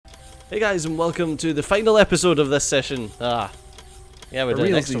Hey guys, and welcome to the final episode of this session. Yeah, we're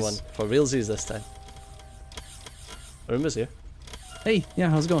doing an extra one for realsies this time. Arumba's here. Hey, yeah,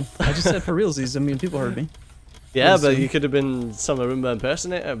 how's it going? I just said for realsies. I mean, people heard me. Yeah, but you could have been some Arumba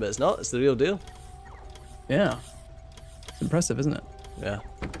impersonator, but it's not. It's the real deal. Yeah. It's impressive, isn't it? Yeah.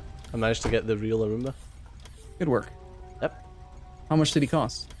 I managed to get the real Arumba. Good work. Yep. How much did he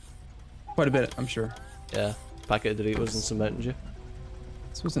cost? Quite a bit, I'm sure. Yeah. Packet of Doritos and some Mountain Dew.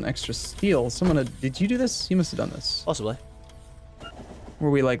 This was an extra steel. Did you do this? You must have done this. Possibly. Were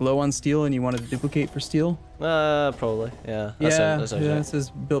we like low on steel and you wanted to duplicate for steel? Probably. Yeah. Yeah, that sounds yeah, right. this is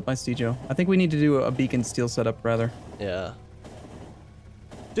built by Stejo. I think we need to do a beacon steel setup, rather. Yeah.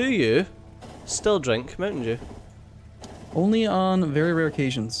 Do you still drink Mountain Dew? Only on very rare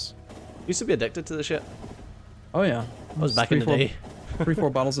occasions. Used to be addicted to the shit. Oh yeah. I was back in the day.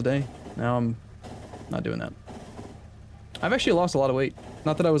 3-4 bottles a day. Now I'm not doing that. I've actually lost a lot of weight.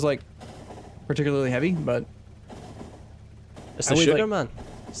 Not that I was like particularly heavy, but It's the sugar, man.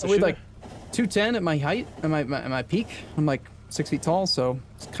 I weighed like 210 at my height, at my peak. I'm like 6 feet tall, so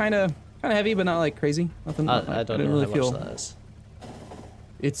it's kind of heavy, but not like crazy. Nothing. I don't know how much that is.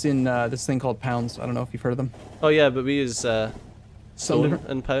 It's in this thing called pounds. I don't know if you've heard of them. Oh yeah, but we use stone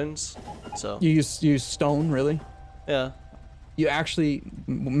in pounds. So you use stone, really? Yeah. You actually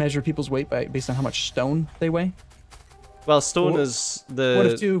measure people's weight based on how much stone they weigh? Well, stone is the. What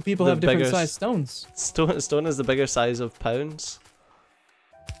if two people have different size stones? Stone is the bigger size of pounds.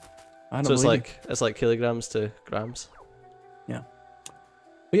 I don't so believe it's like kilograms to grams. Yeah.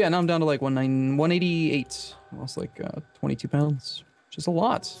 But yeah, now I'm down to like 188. I lost like 22 pounds, which is a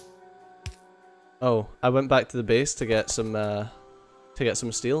lot. Oh, I went back to the base to get some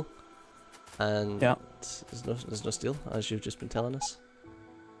steel, and yeah, there's no steel, as you've just been telling us.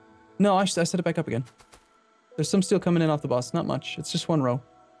 No, I set it back up again. There's some steel coming in off the bus, not much. It's just one row.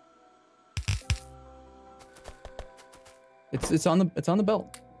 It's on the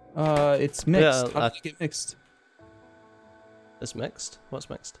belt. It's mixed. Yeah, How did you get mixed? It's mixed? What's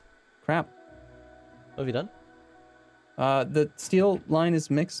mixed? Crap. What have you done? The steel line is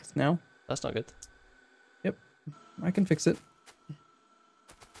mixed now. That's not good. Yep. I can fix it.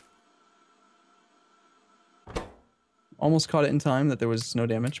 Almost caught it in time that there was no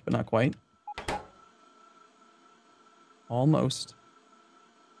damage, but not quite. Almost.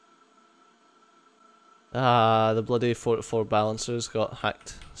 The bloody 4-4 balancer's got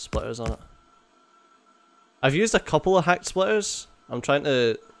hacked splitters on it. I've used a couple of hacked splitters. I'm trying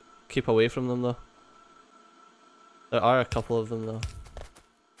to keep away from them though. There are a couple of them though.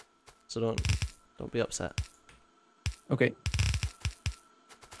 So don't be upset. Okay.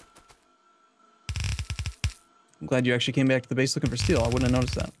 I'm glad you actually came back to the base looking for steel. I wouldn't have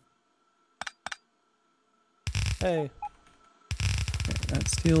noticed that. Hey. Okay, that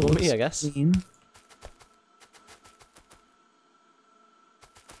steel looks me, I guess. Clean.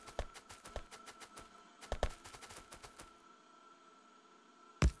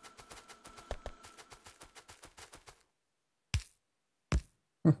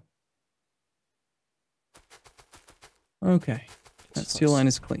 Okay, that steel line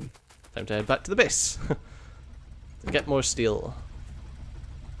is clean. Time to head back to the base. To get more steel.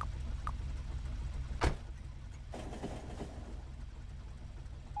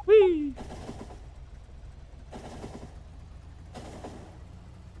 Whee!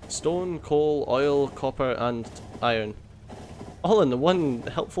 Stone, coal, oil, copper, and iron. All in the one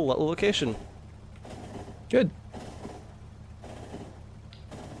helpful little location. Good.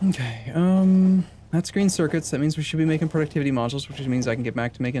 Okay, that's green circuits. That means we should be making productivity modules, which means I can get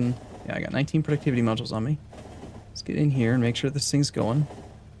back to making... Yeah, I got 19 productivity modules on me. Let's get in here and make sure this thing's going.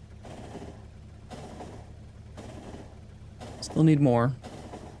 Still need more.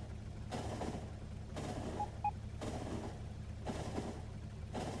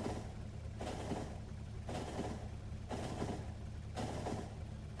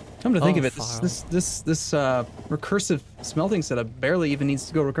 Come to think of it, this recursive smelting setup barely even needs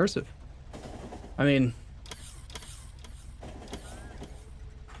to go recursive. I mean,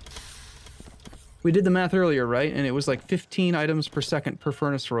 we did the math earlier, right? And it was like 15 items per second per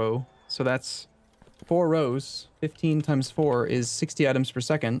furnace row. So that's 4 rows. 15 times 4 is 60 items per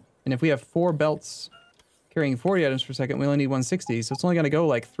second. And if we have 4 belts carrying 40 items per second, we only need 160. So it's only going to go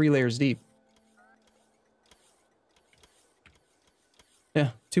like 3 layers deep.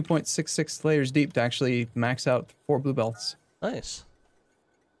 Yeah, 2.66 layers deep to actually max out 4 blue belts. Nice.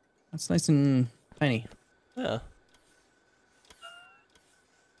 That's nice and tiny. Yeah.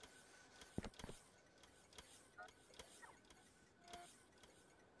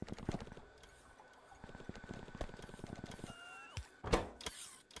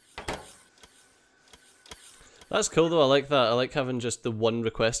 That's cool though, I like that. I like having just the one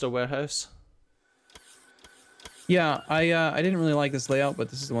requester warehouse. Yeah, I didn't really like this layout, but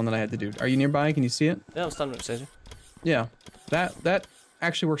this is the one that I had to do. Are you nearby? Can you see it? Yeah, I'm standing right beside you. Yeah, that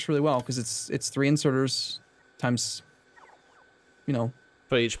actually works really well because it's 3 inserters times, you know.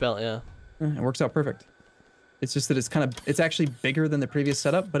 For each belt, yeah. It works out perfect. It's just that it's actually bigger than the previous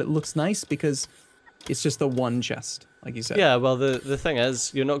setup, but it looks nice because it's just the one chest, like you said. Yeah, well the thing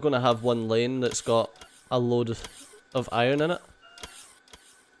is, you're not going to have one lane that's got a load of iron in it.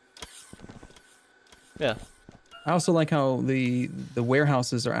 Yeah. I also like how the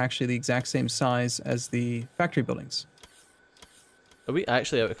warehouses are actually the exact same size as the factory buildings. Are we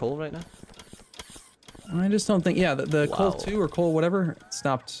actually out of coal right now? I just don't think, yeah, the Wow. coal 2 or coal whatever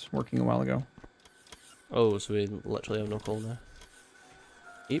stopped working a while ago. Oh, so we literally have no coal now.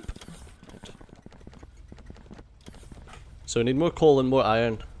 Eep. Right. So we need more coal and more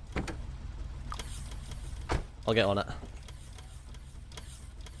iron. I'll get on it.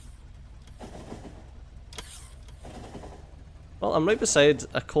 Well, I'm right beside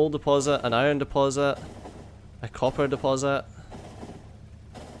a coal deposit, an iron deposit, a copper deposit.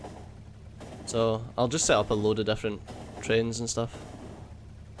 So I'll just set up a load of different trains and stuff.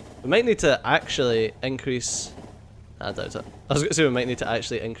 We might need to actually increase... I doubt it. I was going to say we might need to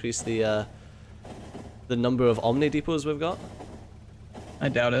actually increase the number of Omni depots we've got. I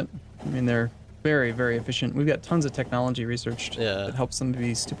doubt it. I mean, they're very, very efficient. We've got tons of technology researched that helps them to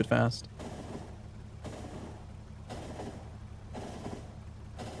be stupid fast.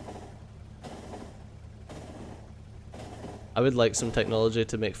 I would like some technology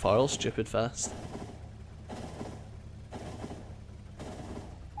to make FARL stupid fast.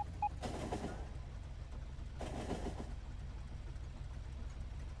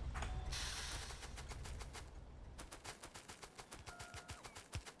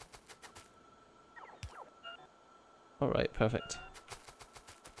 Alright, perfect.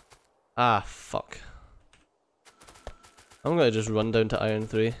 Ah, fuck. I'm gonna just run down to Iron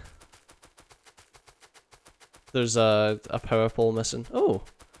 3. There's a power pole missing. Oh!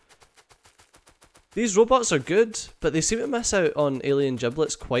 These robots are good, but they seem to miss out on alien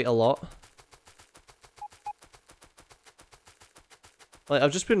giblets quite a lot. Like,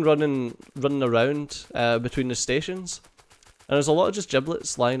 I've just been running around between the stations, and there's a lot of just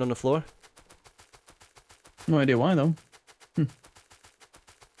giblets lying on the floor. No idea why, though.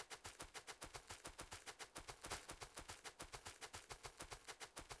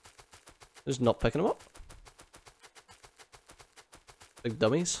 Just not picking them up. Big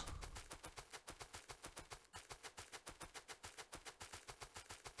dummies.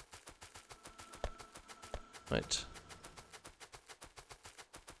 Right.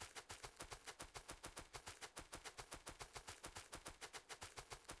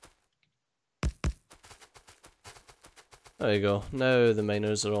 There you go. Now the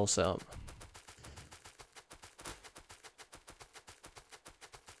miners are all set up.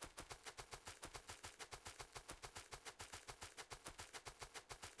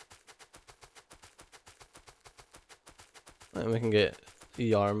 And we can get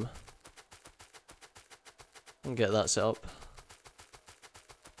YARM and get that set up.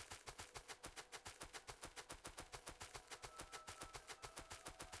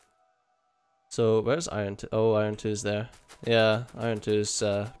 So where's Iron 2? Oh, Iron 2 is there. Yeah, Iron 2 is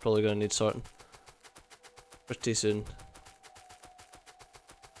probably going to need sorting pretty soon.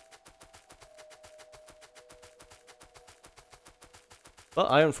 But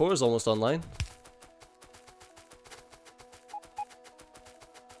Iron 4 is almost online.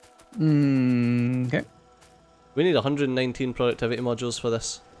 Okay. We need 119 productivity modules for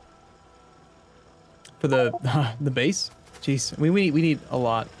this. For the the base? Jeez. We need a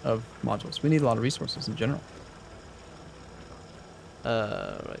lot of modules. We need a lot of resources in general.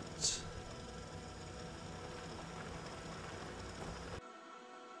 Right.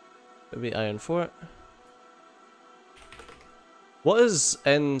 Maybe Iron 4. What is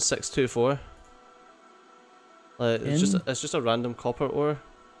N624? It's just a random copper ore.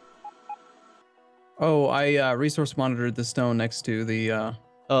 Oh, I resource monitored the stone next to the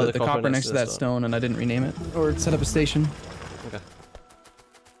copper next to that stone, and I didn't rename it or set up a station. Okay.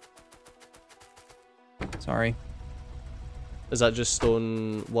 Sorry. Is that just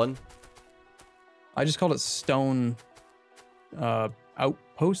stone 1? I just called it stone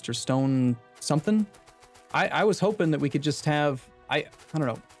outpost or stone something. I was hoping that we could just have I don't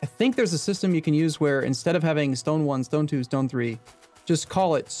know. I think there's a system you can use where instead of having stone 1, stone 2, stone 3, just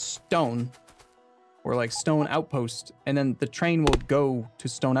call it stone or like stone outpost, and then the train will go to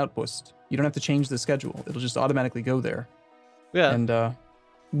stone outpost. You don't have to change the schedule. It'll just automatically go there. Yeah. And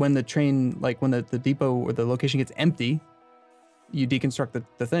when the train, like when the depot or the location gets empty, you deconstruct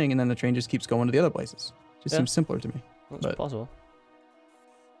the thing, and then the train just keeps going to the other places. Just seems simpler to me. That's possible.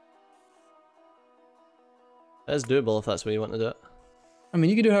 It's doable if that's where you want to do it. I mean,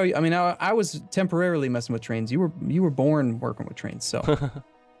 you can do how. I mean, I was temporarily messing with trains. You were born working with trains, so. I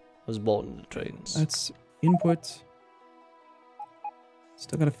was born with trains. That's input.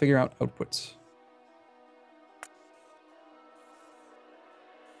 Still gotta figure out outputs.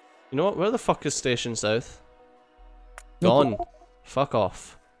 You know what? Where the fuck is Station South? Nope. Gone. Fuck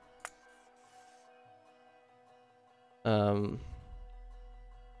off.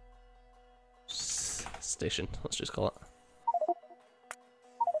 Station. Let's just call it.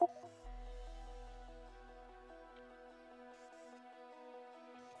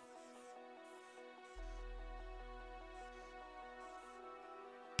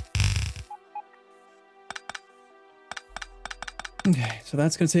 Okay, so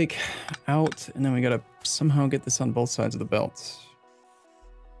that's gonna take out, and then we gotta somehow get this on both sides of the belt.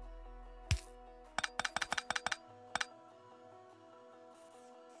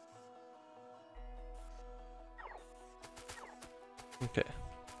 Okay.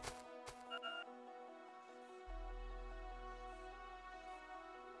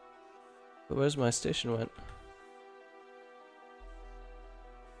 But where's my station went?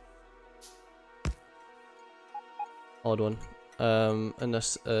 Odd one. And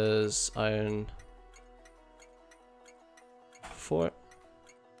this is iron 4.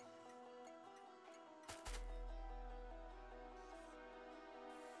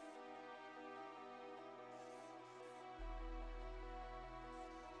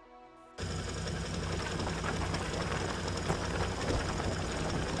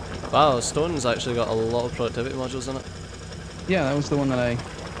 Wow, stone's actually got a lot of productivity modules in it. Yeah, that was the one that I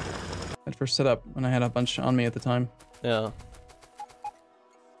had first set up when I had a bunch on me at the time. Yeah.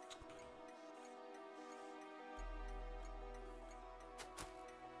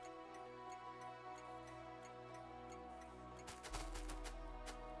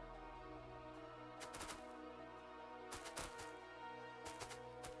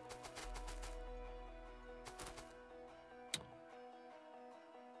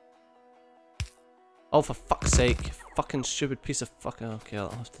 Oh, for fuck's sake. You fucking stupid piece of fucking... Okay,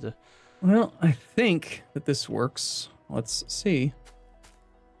 I'll have to do... Well, I think that this works. Let's see.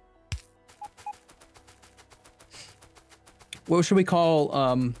 What should we call,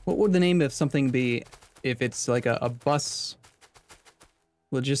 what would the name of something be if it's like a bus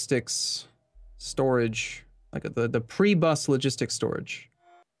logistics storage, like the pre-bus logistics storage?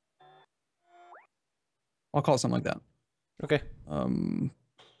 I'll call it something like that. Okay.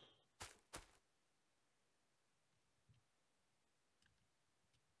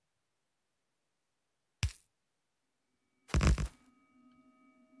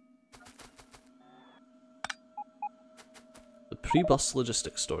 The pre-bus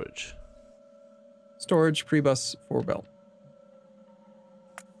logistics storage. Storage pre-bus 4 belt.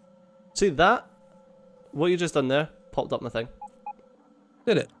 See that? What you just done there popped up my thing.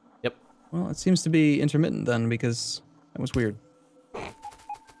 Did it? Yep. Well, it seems to be intermittent then, because that was weird.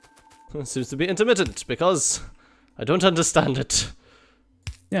 It seems to be intermittent because I don't understand it.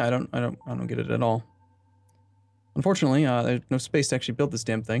 Yeah, I don't get it at all. Unfortunately, there's no space to actually build this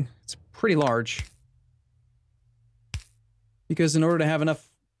damn thing. It's pretty large. Because in order to have enough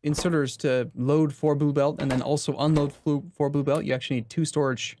inserters to load 4 blue belt and then also unload 4 blue belt, you actually need 2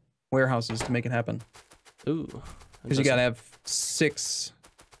 storage warehouses to make it happen. Ooh. Because you gotta have 6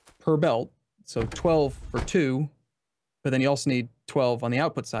 per belt, so 12 for 2, but then you also need 12 on the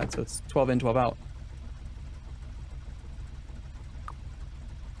output side, so it's 12 in, 12 out.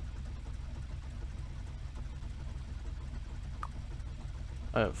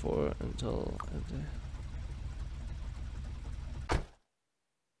 I have 4 until empty.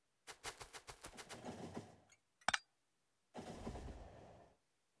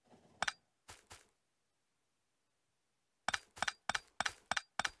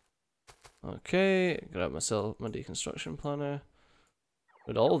 Okay, grab myself my deconstruction planner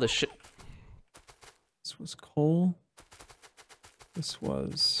with all this shit. This was coal. This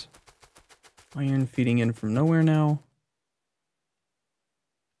was iron feeding in from nowhere now.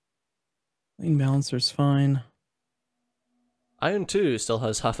 Lane balancer's fine. Iron 2 still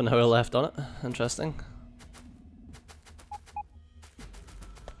has half an hour left on it. Interesting.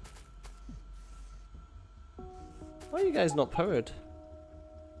 Why are you guys not powered?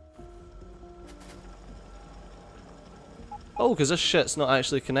 Oh, because this shit's not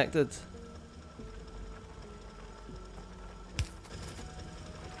actually connected.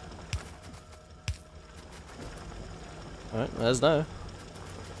 Alright, there's now.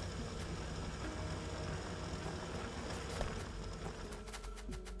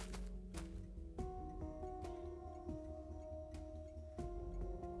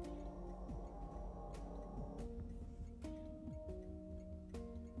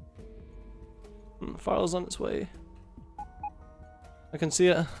 FARL's on its way. I can see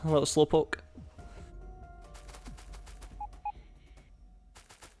it, a little slowpoke.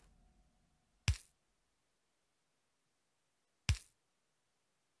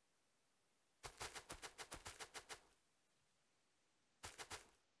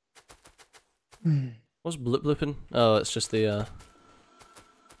 What's bloop blooping? Oh, it's just the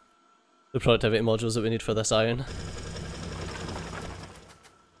productivity modules that we need for this iron.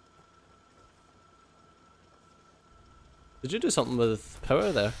 Did you do something with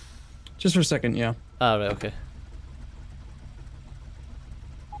power there? Just for a second, yeah. Ah, right, okay.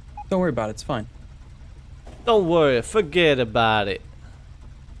 Don't worry about it, it's fine. Don't worry, forget about it.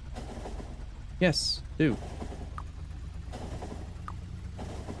 Yes, do.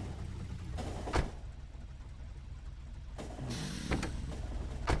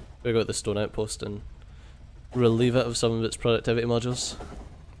 We got the stone outpost and relieve it of some of its productivity modules.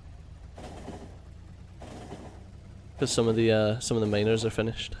 Because some of the miners are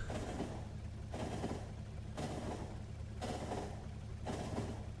finished.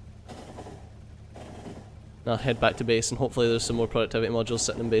 I'll head back to base and hopefully there's some more productivity modules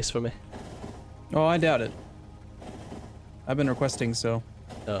sitting in base for me. Oh, I doubt it. I've been requesting, so.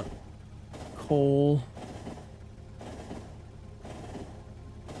 Oh. Coal.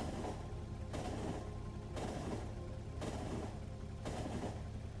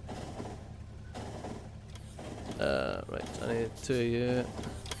 Right, I need 2 of you.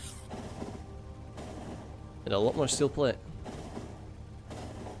 Need a lot more steel plate.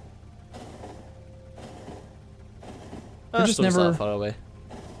 We're just never that far away.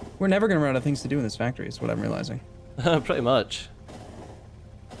 We're never gonna run out of things to do in this factory, is what I'm realizing. Pretty much.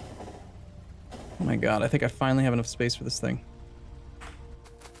 Oh my god, I think I finally have enough space for this thing.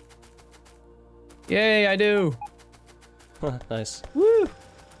 Yay, I do! Nice. Woo!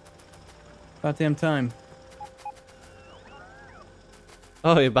 About damn time.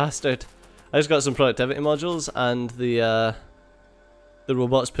 Oh, you bastard. I just got some productivity modules and the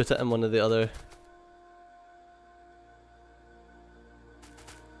robots put it in one of the other.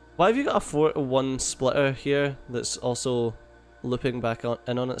 Why have you got a 4-to-1 splitter here that's also looping back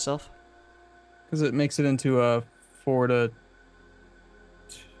in on itself? Because it makes it into a 3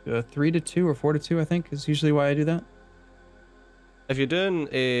 to 2 or 4 to 2, I think, is usually why I do that. If you're doing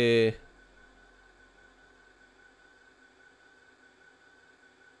a...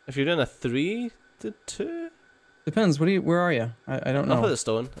 If you're doing a 3 to 2? Depends, where are you? I don't know. Up at the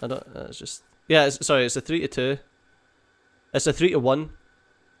stone. I don't, it's just... Yeah, sorry, it's a 3 to 2. It's a 3 to 1.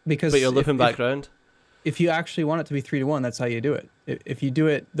 Because but you're looping back round. If you actually want it to be 3 to 1, that's how you do it. If you do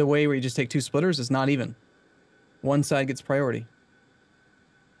it the way where you just take 2 splitters, it's not even. One side gets priority.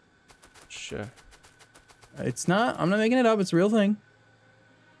 Sure. It's not. I'm not making it up. It's a real thing.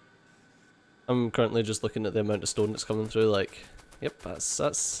 I'm currently just looking at the amount of stone that's coming through. Like, yep,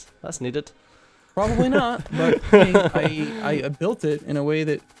 that's needed. Probably not. But I built it in a way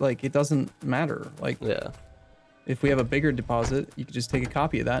that like it doesn't matter. Like, yeah. If we have a bigger deposit, you could just take a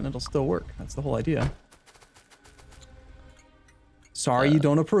copy of that and it'll still work. That's the whole idea. Sorry, you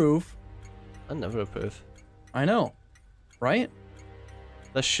don't approve. I never approve. I know, right?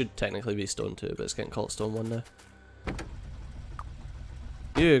 This should technically be stone 2, but it's getting called stone 1 now.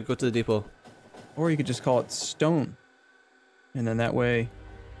 You go to the depot. Or you could just call it stone. And then that way,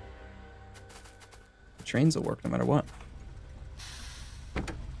 the trains will work no matter what.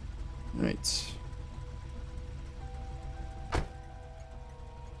 Right.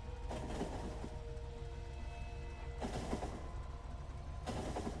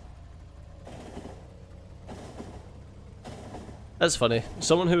 That's funny.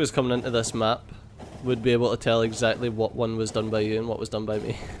 Someone who was coming into this map would be able to tell exactly what one was done by you and what was done by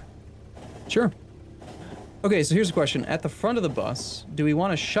me. Sure. Okay, so here's a question. At the front of the bus, do we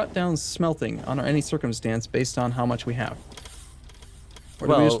want to shut down smelting under any circumstance based on how much we have? Or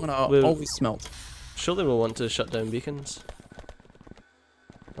do we just want to always smelt? Surely we'll want to shut down beacons.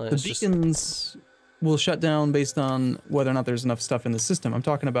 Like, the beacons will shut down based on whether or not there's enough stuff in the system. I'm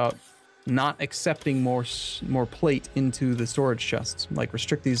talking about not accepting more plate into the storage chests, like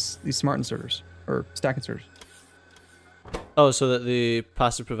restrict these smart inserters or stack inserters. Oh, so that the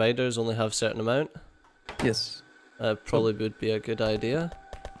passive providers only have a certain amount? Yes. Probably would be a good idea.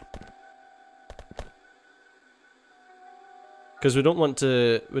 Because we don't want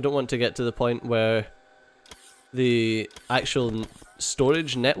to get to the point where the actual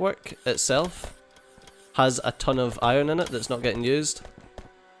storage network itself has a ton of iron in it that's not getting used.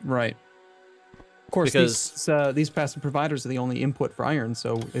 Right. Of course, because these passive providers are the only input for iron,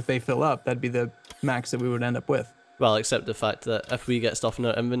 so if they fill up, that'd be the max that we would end up with. Well, except the fact that if we get stuff in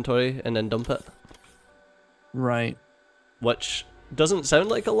our inventory and then dump it, Right. which doesn't sound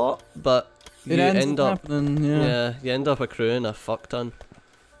like a lot, but It you ends end up up happening, yeah. you end up accruing a fuck ton.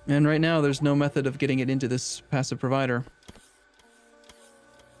 And right now, there's no method of getting it into this passive provider.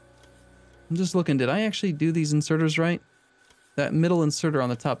 I'm just looking, did I actually do these inserters right? That middle inserter on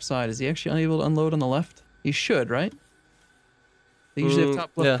the top side, is he actually able to unload on the left? He should, right? They usually have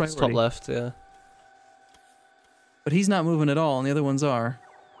top left Yeah, priority. it's top left, yeah. But he's not moving at all, and the other ones are.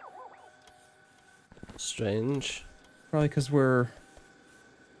 Strange. Probably because we're...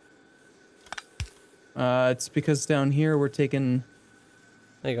 it's because down here we're taking...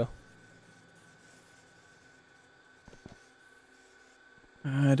 There you go.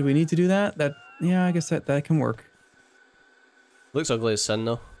 do we need to do that? Yeah, I guess that can work. Looks ugly as sin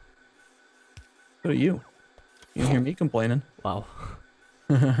though. So do you. You don't hear me complaining. Wow.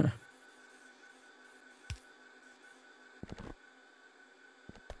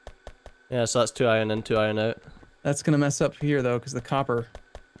 Yeah, so that's 2 iron in, 2 iron out. That's gonna mess up here though, because the copper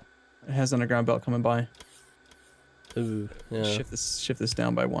has underground belt coming by. Ooh, yeah. Shift this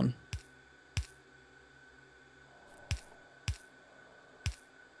down by 1.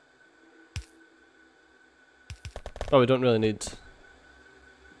 Oh, we don't really need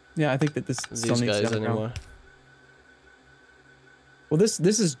Yeah, I think that this still these needs guys underground. anymore. Well, this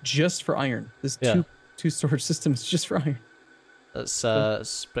is just for iron. This two storage system is just for iron. That's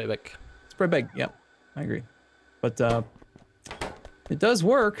it's pretty big. It's pretty big. Yeah, I agree. But it does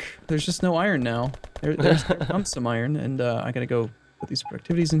work. There's just no iron now. There's some iron, and I gotta go put these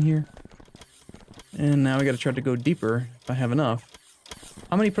productivities in here. And now we gotta try to go deeper if I have enough.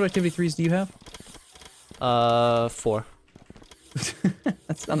 How many productivity 3s do you have? 4.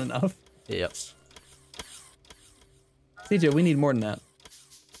 That's not enough. Yep. CJ, we need more than that.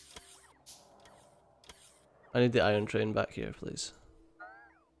 I need the iron train back here, please.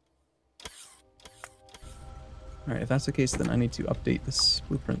 Alright, if that's the case, then I need to update this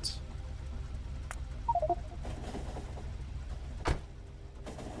blueprint.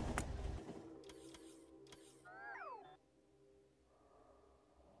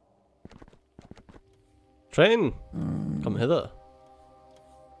 Train! Come hither.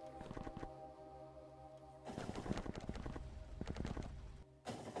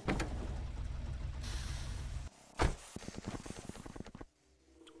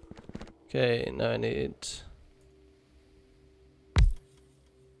 Okay, now I need...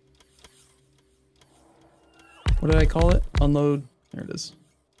 What did I call it? Unload. There it is.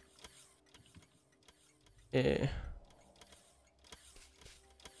 Yeah.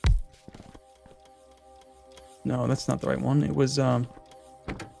 No, that's not the right one. It was, You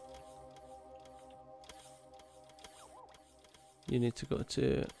need to go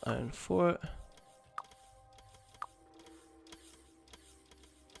to Iron Fort.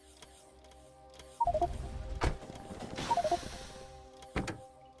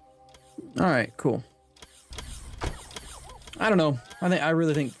 Alright, cool. I don't know. I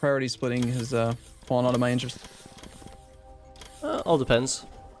really think priority splitting has fallen out of my interest. All depends.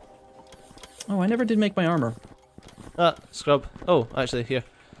 Oh, I never did make my armor. Ah, scrub. Oh, actually, here.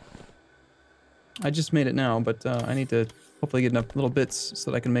 I just made it now, but I need to hopefully get enough little bits so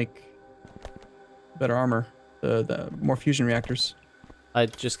that I can make better armor. The more fusion reactors. I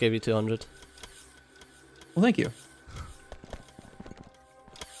just gave you 200. Well, thank you.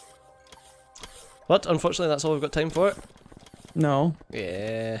 But unfortunately, that's all we've got time for. No.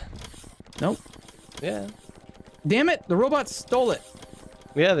 Yeah. Nope. Yeah. Damn it! The robots stole it!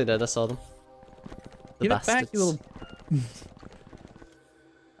 Yeah, they did. I saw them. The Give it back, you little...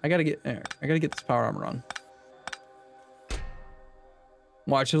 I gotta get this power armor on.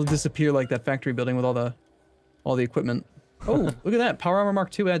 Watch, it'll disappear like that factory building with all the equipment. Oh, look at that. Power armor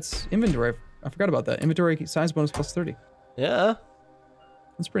Mark II adds inventory. I forgot about that. Inventory size bonus plus 30. Yeah.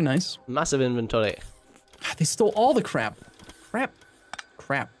 That's pretty nice. Massive inventory. They stole all the crap.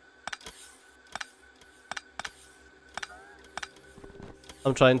 Crap.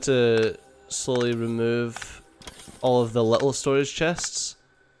 I'm trying to slowly remove all of the little storage chests,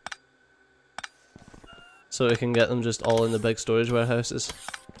 so we can get them just all in the big storage warehouses.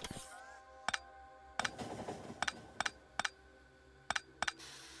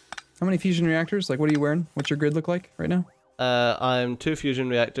 How many fusion reactors? Like, what are you wearing? What's your grid look like right now? I'm 2 fusion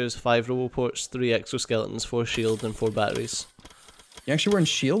reactors, 5 roboports, 3 exoskeletons, 4 shield, and 4 batteries. You actually wearing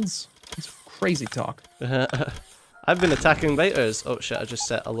shields? That's crazy talk. I've been attacking biters. Oh shit, I just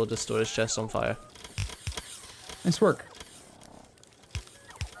set a load of storage chests on fire. Nice work.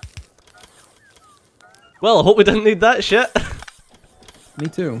 Well, I hope we didn't need that shit. Me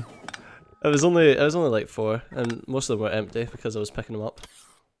too. It was only like 4, and most of them were empty because I was picking them up.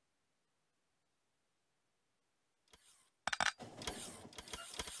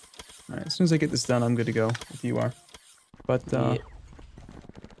 Alright, as soon as I get this done, I'm good to go, if you are. But, Yeah.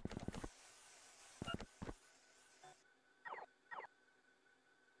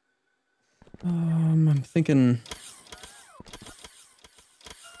 I'm thinking...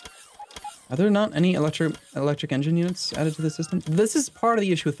 Are there not any electric engine units added to the system? This is part of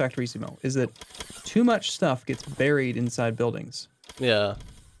the issue with Factorissimo, is that too much stuff gets buried inside buildings. Yeah.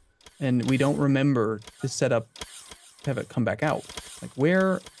 And we don't remember to set up, have it come back out. Like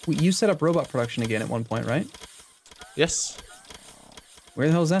you set up robot production again at one point, right? Yes. Where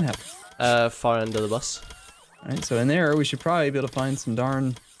the hell does that happen? Far end of the bus. Alright, so in there we should probably be able to find some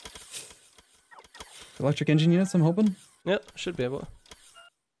darn electric engine units, I'm hoping. Yep, should be able to.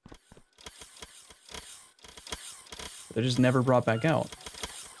 They're just never brought back out.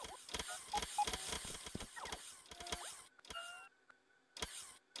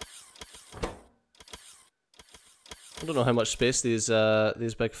 I don't know how much space these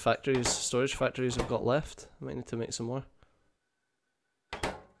big factories, storage factories, have got left. I might need to make some more.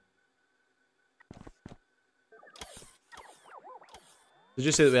 Did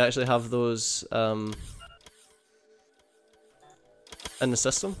you say that we actually have those in the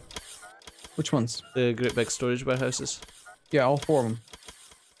system? Which ones? The great big storage warehouses. Yeah, all 4 of them.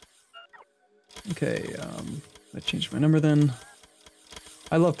 Okay, I changed my number then.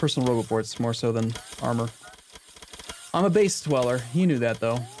 I love personal roboports more so than armor. I'm a base dweller. You knew that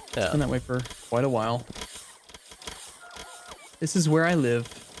though. Yeah. It's been that way for quite a while. This is where I live.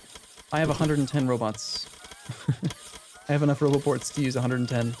 I have 110 robots. I have enough roboports to use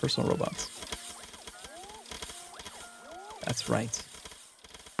 110 personal robots. That's right.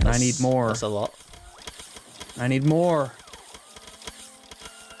 I need more. That's a lot. I need more.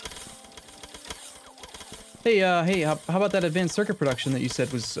 Hey, how about that advanced circuit production that you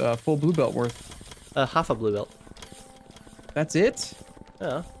said was full blue belt worth? Half a blue belt. That's it?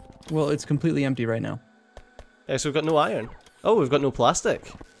 Yeah. Well, it's completely empty right now. Yeah, so we've got no iron. Oh, we've got no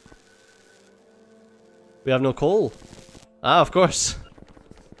plastic. We have no coal. Ah, of course.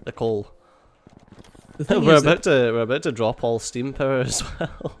 The coal. The thing we're is about to drop all steam power as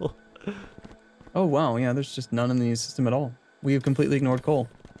well. Oh wow, yeah, there's just none in the system at all. We have completely ignored coal.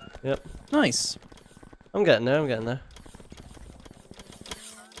 Yep. Nice. I'm getting there, I'm getting there.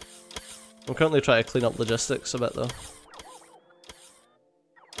 I'm currently trying to clean up logistics a bit though.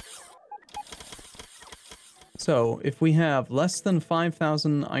 So, if we have less than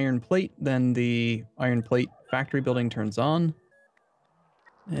 5,000 iron plate, then the iron plate factory building turns on.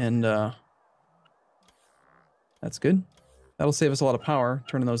 And, that's good. That'll save us a lot of power,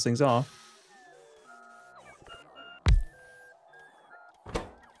 turning those things off.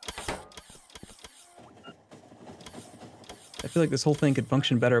 I feel like this whole thing could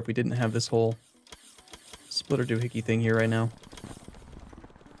function better if we didn't have this whole splitter doohickey thing here right now.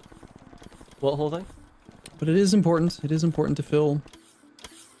 What whole thing? But it is important. It is important to fill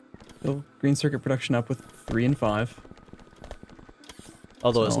green circuit production up with 3 and 5.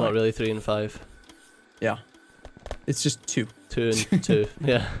 Although So, it's not really 3 and 5. Yeah. It's just 2. 2 and 2,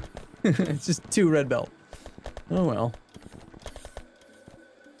 yeah. It's just 2 red belt. Oh well.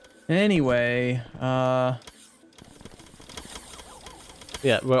 Anyway, Yeah,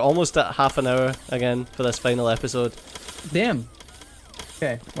 we're almost at half an hour again for this final episode. damn.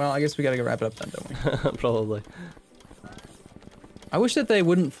 Okay, well, I guess we gotta go wrap it up then, don't we? Probably. I wish that they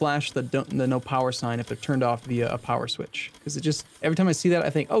wouldn't flash the no power sign if they're turned off via a power switch. Because it just, every time I see that, I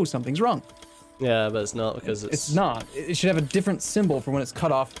think, oh, something's wrong. Yeah, but it's not because it's... It's not. It should have a different symbol for when it's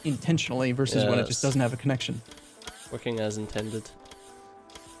cut off intentionally versus when it just doesn't have a connection. working as intended.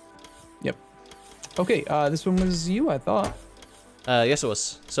 Yep. Okay, this one was you, I thought. Yes it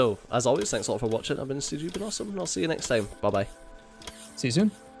was. So, as always, thanks a lot for watching. I've been Stu, you've been awesome, and I'll see you next time. Bye bye. See you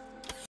soon.